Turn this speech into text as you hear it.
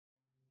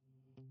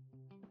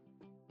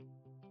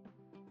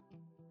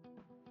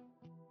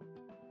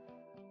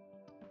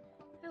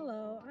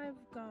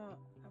I've got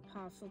a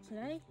parcel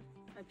today.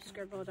 I've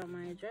scribbled on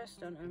my address,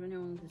 don't know if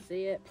anyone can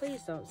see it.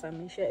 Please don't send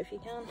me shit if you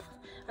can.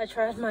 I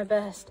tried my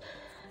best.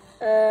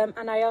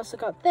 And I also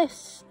got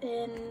this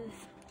in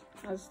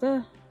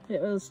Asda.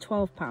 It was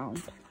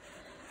 £12.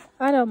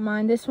 I don't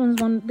mind. This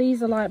one's one.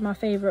 These are like my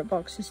favourite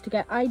boxes to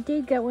get. I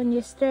did get one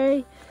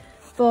yesterday,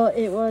 but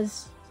it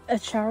was a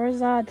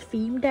Charizard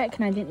theme deck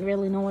and I didn't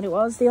really know what it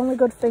was. The only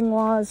good thing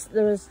was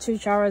there was 2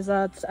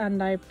 Charizards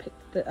and I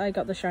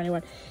got the shiny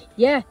one.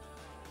 Yeah,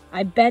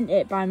 I bent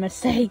it by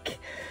mistake.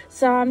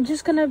 So I'm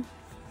just gonna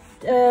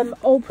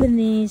open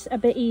these a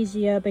bit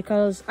easier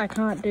because I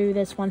can't do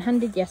this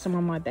one-handed. Yes, I'm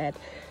on my bed.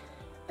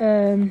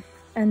 And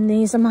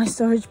these are my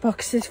storage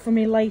boxes for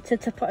me later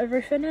to put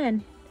everything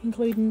in,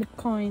 including the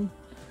coin.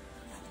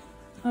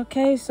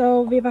 Okay, so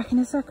I'll be back in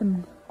a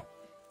second.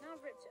 Now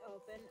I've ripped it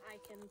open, I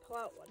can pull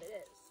out what it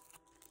is.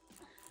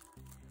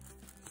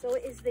 So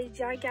it is the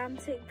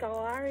gigantic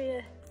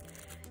Galar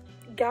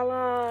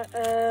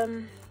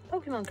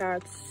Pokemon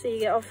cards. So you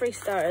get all 3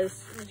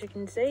 starters, as you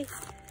can see.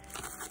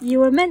 You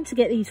were meant to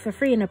get these for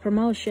free in a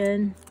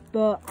promotion,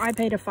 but I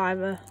paid a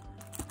 £5.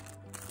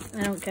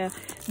 I don't care.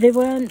 They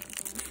weren't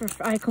for,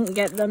 I couldn't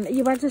get them.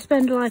 You had to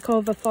spend like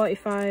over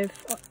 45.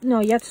 No,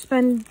 you had to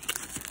spend,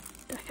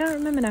 I can't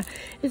remember now.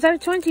 It's either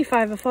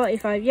 25 or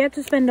 45. You had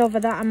to spend over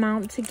that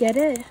amount to get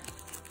it.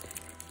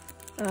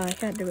 Oh, I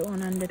can't do it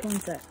one-handed. One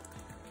sec.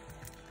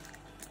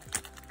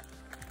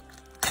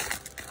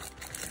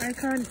 I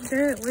can't do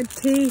it with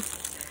teeth.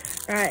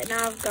 Right,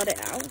 now I've got it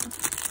out.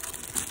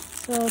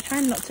 So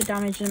trying not to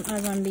damage them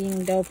as I'm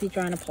being dopey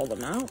trying to pull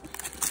them out.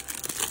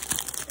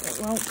 It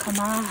won't come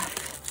off.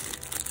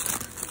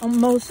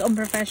 Most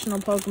unprofessional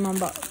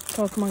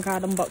Pokemon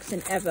card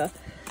unboxing ever.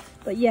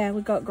 But yeah,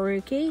 we got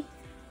Grookey.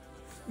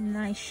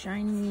 Nice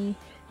shiny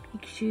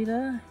Pikachu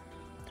there.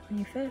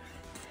 25th.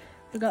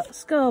 We got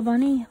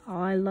Scorbunny.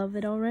 Oh, I love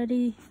it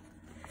already.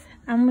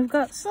 And we've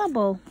got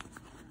Sobble.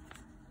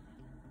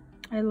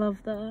 I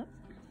love that.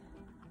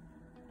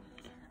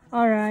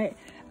 Alright,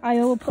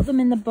 I will put them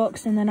in the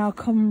box and then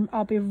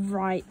I'll be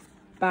right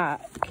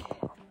back.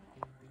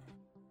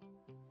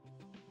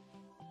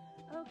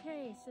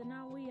 Okay, so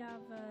now we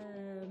have,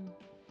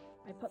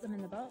 I put them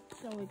in the box.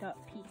 So we got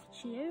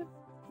Pikachu,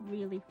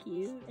 really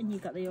cute, and you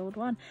got the old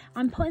one.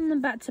 I'm putting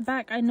them back to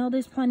back. I know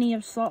there's plenty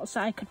of slots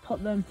that I could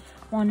put them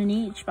one in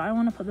each, but I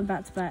want to put them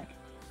back to back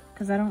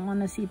because I don't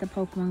want to see the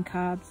Pokemon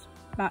cards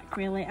back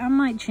really. I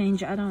might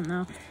change it, I don't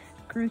know.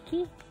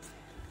 Grookey,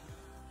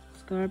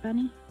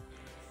 Scorbunny,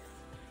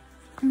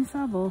 and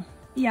Sobble.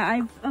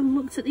 Yeah, I've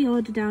looked at the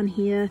order down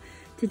here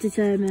to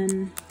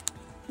determine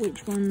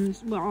which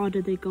ones, what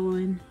order they go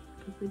in.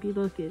 Because if you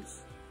look,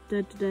 it's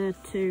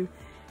 -2,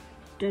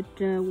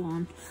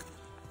 -1.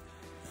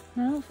 I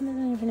don't think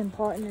there's anything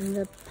important in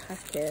the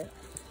packet.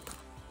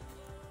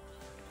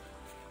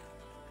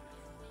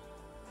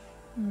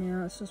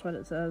 Yeah, that's just what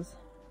it says.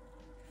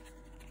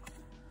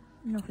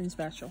 Nothing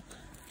special.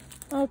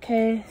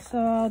 Okay, so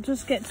I'll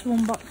just get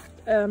to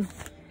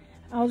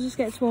I'll just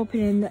get to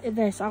opening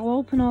this. I'll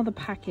open all the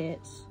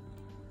packets,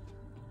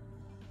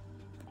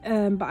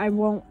 but I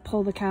won't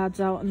pull the cards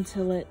out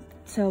until I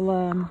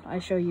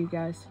show you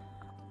guys.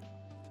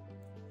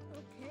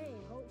 Okay,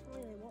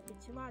 hopefully they won't be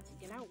too hard to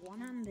get out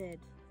one-handed.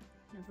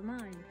 Never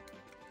mind.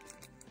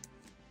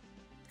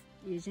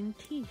 Using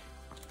teeth.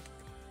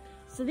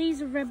 So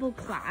these are Rebel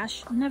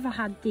Clash. Never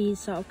had these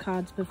sort of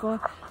cards before.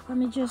 Let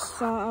me just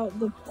sort out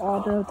the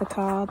order of the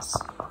cards.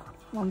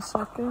 1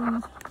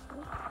 second.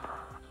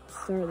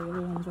 Sorry, the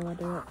other ones while I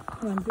do it.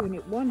 I'm doing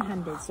it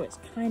one-handed, so it's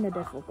kind of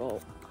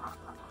difficult.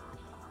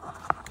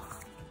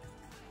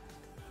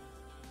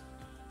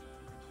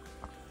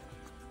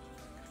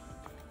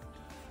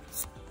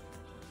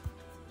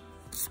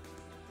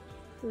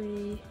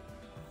 Three,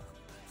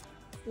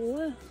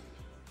 4.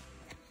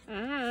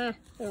 Ah,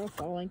 they're all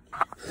falling.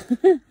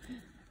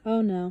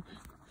 Oh no.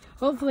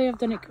 Hopefully I've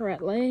done it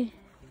correctly.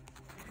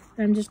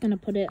 I'm just going to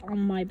put it on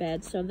my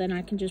bed so then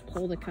I can just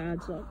pull the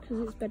cards up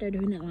because it's better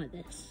doing it like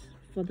this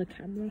for the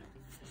camera.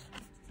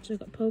 So I've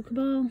got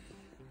Pokeball,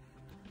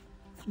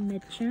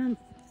 Midchamp,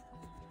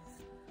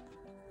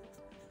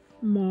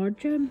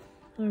 Morgem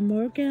or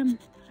Morgem.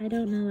 I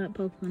don't know that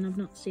Pokemon. I've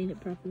not seen it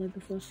properly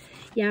before.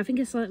 Yeah, I think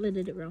I slightly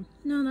did it wrong.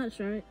 No, that's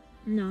right.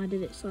 No, I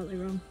did it slightly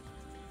wrong.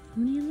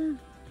 How many are there?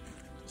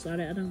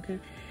 Sorry, I don't care.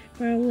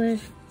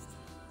 Growlithe.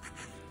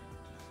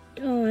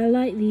 Oh, I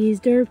like these.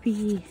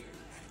 Derpy.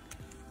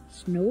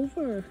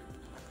 Snover.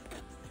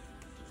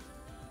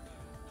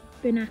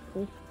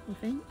 Binacle, I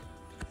think.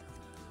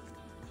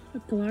 A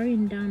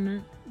Galarian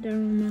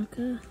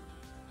Darumaka.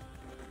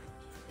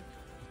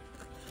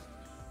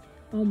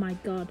 Oh my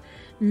god.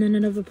 And then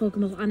another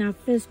Pokemon. And our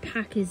first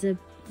pack is a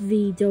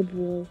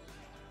V-Double.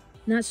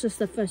 And that's just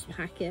the first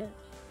packet.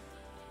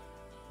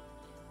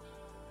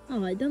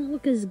 Oh, it doesn't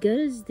look as good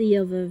as the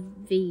other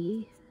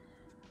V's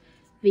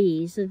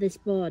of this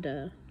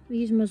border.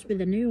 These must be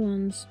the new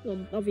ones.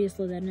 Well,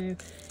 obviously they're new.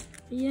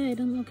 But yeah, it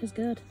doesn't look as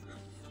good.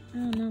 I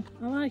don't know.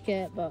 I like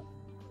it, but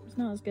it's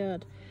not as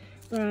good.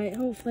 Right,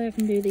 hopefully I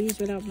can do these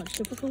without much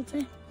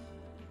difficulty.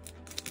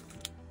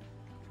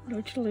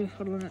 Literally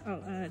pulling it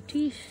out of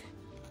teeth.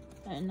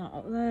 And not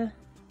up there.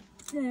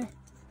 Yeah.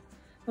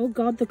 Oh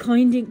god, the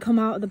coin didn't come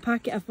out of the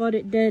packet. I thought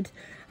it did.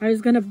 I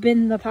was gonna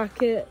bin the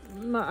packet.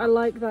 I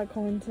like that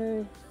coin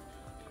too.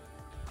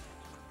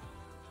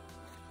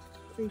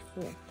 3,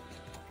 4.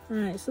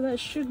 Alright, so that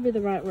should be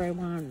the right way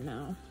around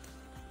now.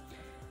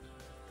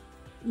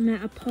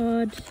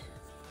 Metapod.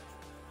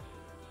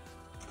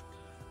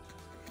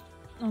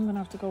 I'm gonna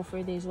have to go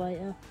through these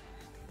later.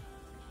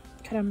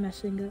 Cause I'm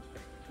messing up.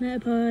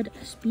 Metapod,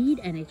 speed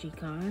energy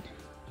card.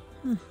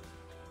 Huh.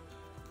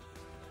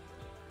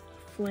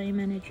 Flame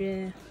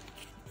energy.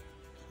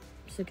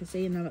 Sick of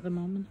seeing them at the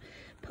moment.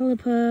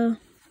 Pelipper.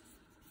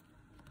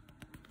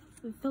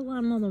 It felt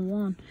like more than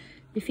one.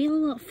 They feel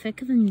a lot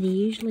thicker than they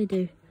usually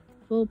do.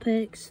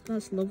 Vulpix,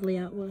 that's lovely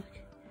artwork.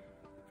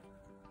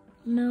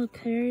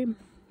 Melcrim.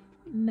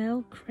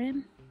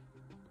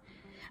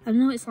 I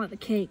know it's like the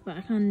cake, but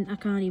I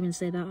can't even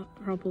say that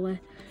properly.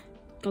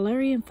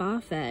 Galarian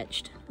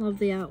Farfetch'd, love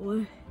the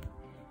artwork.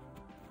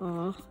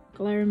 Oh,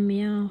 Galarian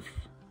Meowth.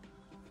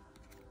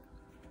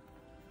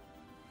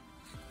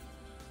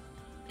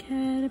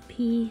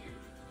 Caterpie.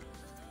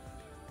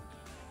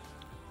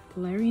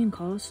 Galarian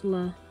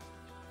Corsola.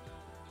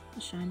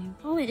 Shiny.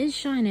 Oh, it is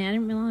shiny, I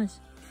didn't realise.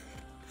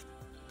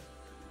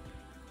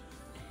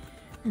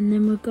 And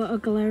then we've got a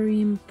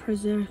Galarian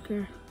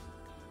Berserker,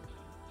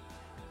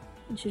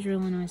 which is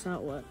really nice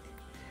artwork.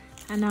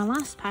 And our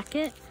last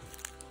packet.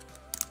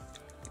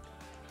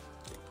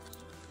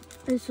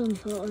 This one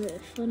felt a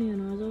bit funny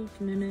when I was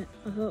opening it.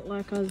 I felt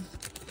like I was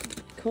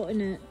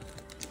cutting it.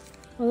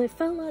 Well, it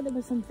felt like there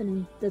was something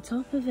in the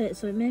top of it,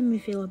 so it made me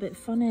feel a bit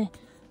funny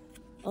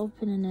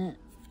opening it.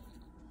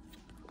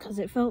 Because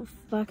it felt,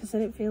 like I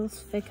said, it feels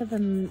thicker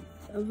than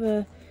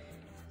other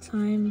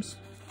times.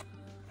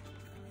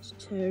 It's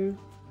 2,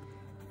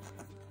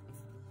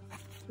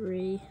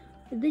 3.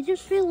 They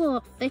just feel a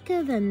lot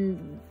thicker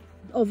than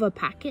other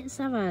packets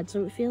I've had,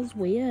 so it feels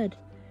weird.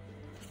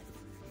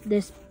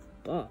 This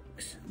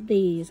box,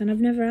 these, and I've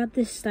never had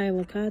this style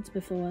of cards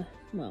before.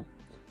 Well,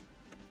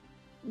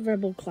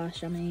 Rebel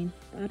Clash, I mean.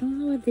 But I don't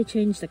know if they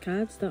changed the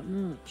cards that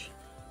much.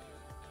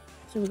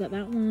 So we've got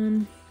that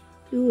one.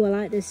 Ooh, I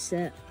like this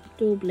set.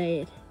 Dual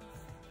Blade.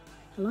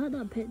 I like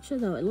that picture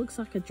though, it looks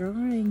like a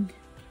drawing.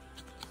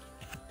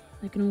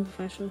 Like an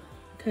old-fashioned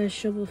cursed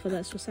shovel for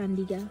that's for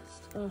Sandy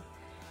Gast. Oh,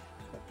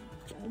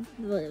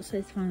 let's say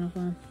it's final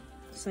one.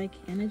 Psychic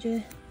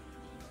Energy.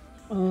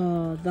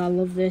 Oh, I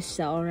love this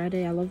set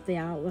already. I love the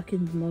artwork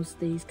in most of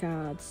these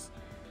cards.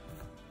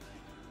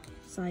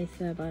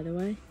 Scyther, by the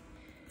way.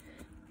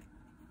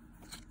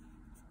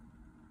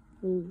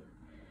 Ooh,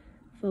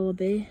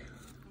 Vullaby.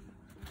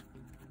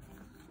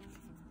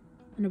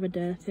 Another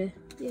Derpy.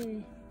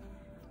 Yay.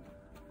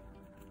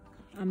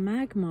 A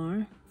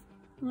Magmar.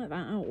 I like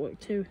that artwork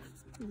too.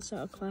 It's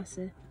sort of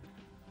classy.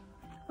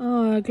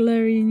 Oh, a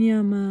Galarian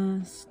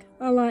Yamask.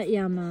 I like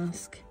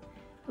Yamask.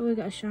 Oh, we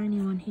got a shiny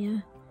one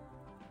here.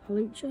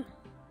 Halucha.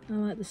 I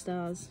like the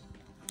stars.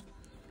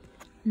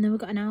 And then we've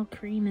got an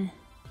Alcremie,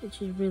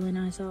 which is really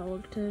nice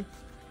artwork too.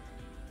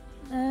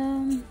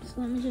 So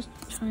let me just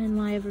try and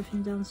lie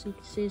everything down so you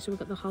can see. So we've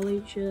got the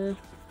Halucha,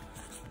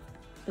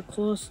 the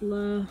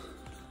Corsola,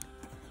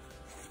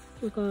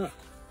 we've got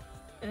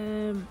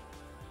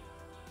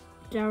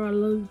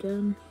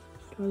Duraludon,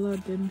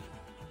 and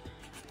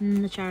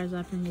the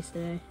Charizard from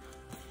yesterday.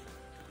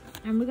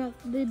 And we got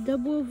the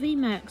double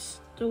VMAX,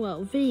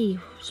 well, V.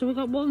 So we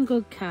got one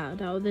good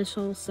card out of this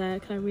whole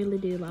set. I really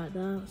do like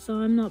that. So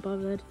I'm not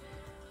bothered.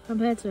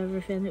 Compared to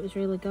everything, it was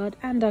really good.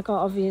 And I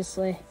got,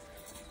 obviously,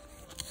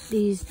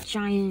 these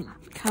giant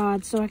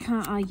cards. So I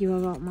can't argue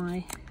about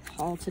my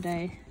haul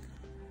today.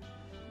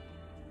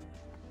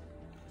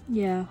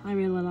 Yeah, I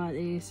really like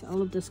these. I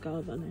love the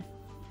Scorbunny.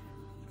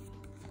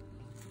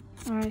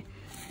 Alright,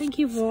 thank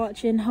you for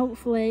watching.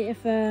 Hopefully,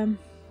 if,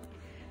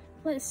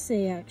 let's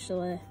see,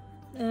 actually.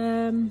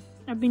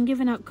 I've been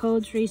giving out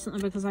codes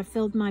recently because I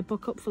filled my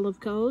book up full of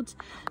codes.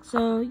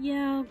 So,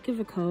 yeah, I'll give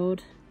a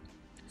code.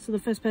 So the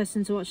first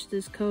person to watch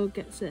this code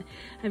gets it.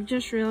 I've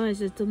just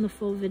realised I've done the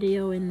full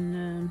video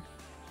in,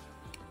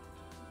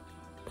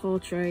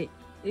 portrait.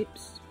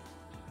 Oops.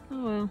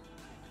 Oh well.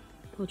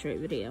 Portrait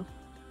video.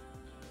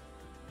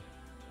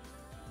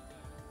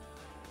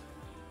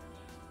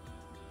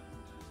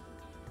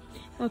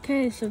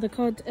 Okay, so the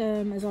code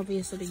has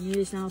obviously been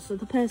used now, so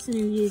the person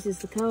who uses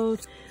the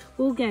code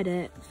will get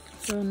it.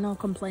 So no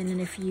complaining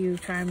if you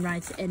try and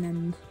write it in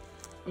and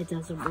it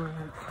doesn't work.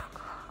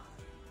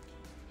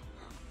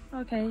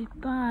 Okay,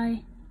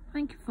 bye.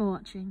 Thank you for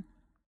watching.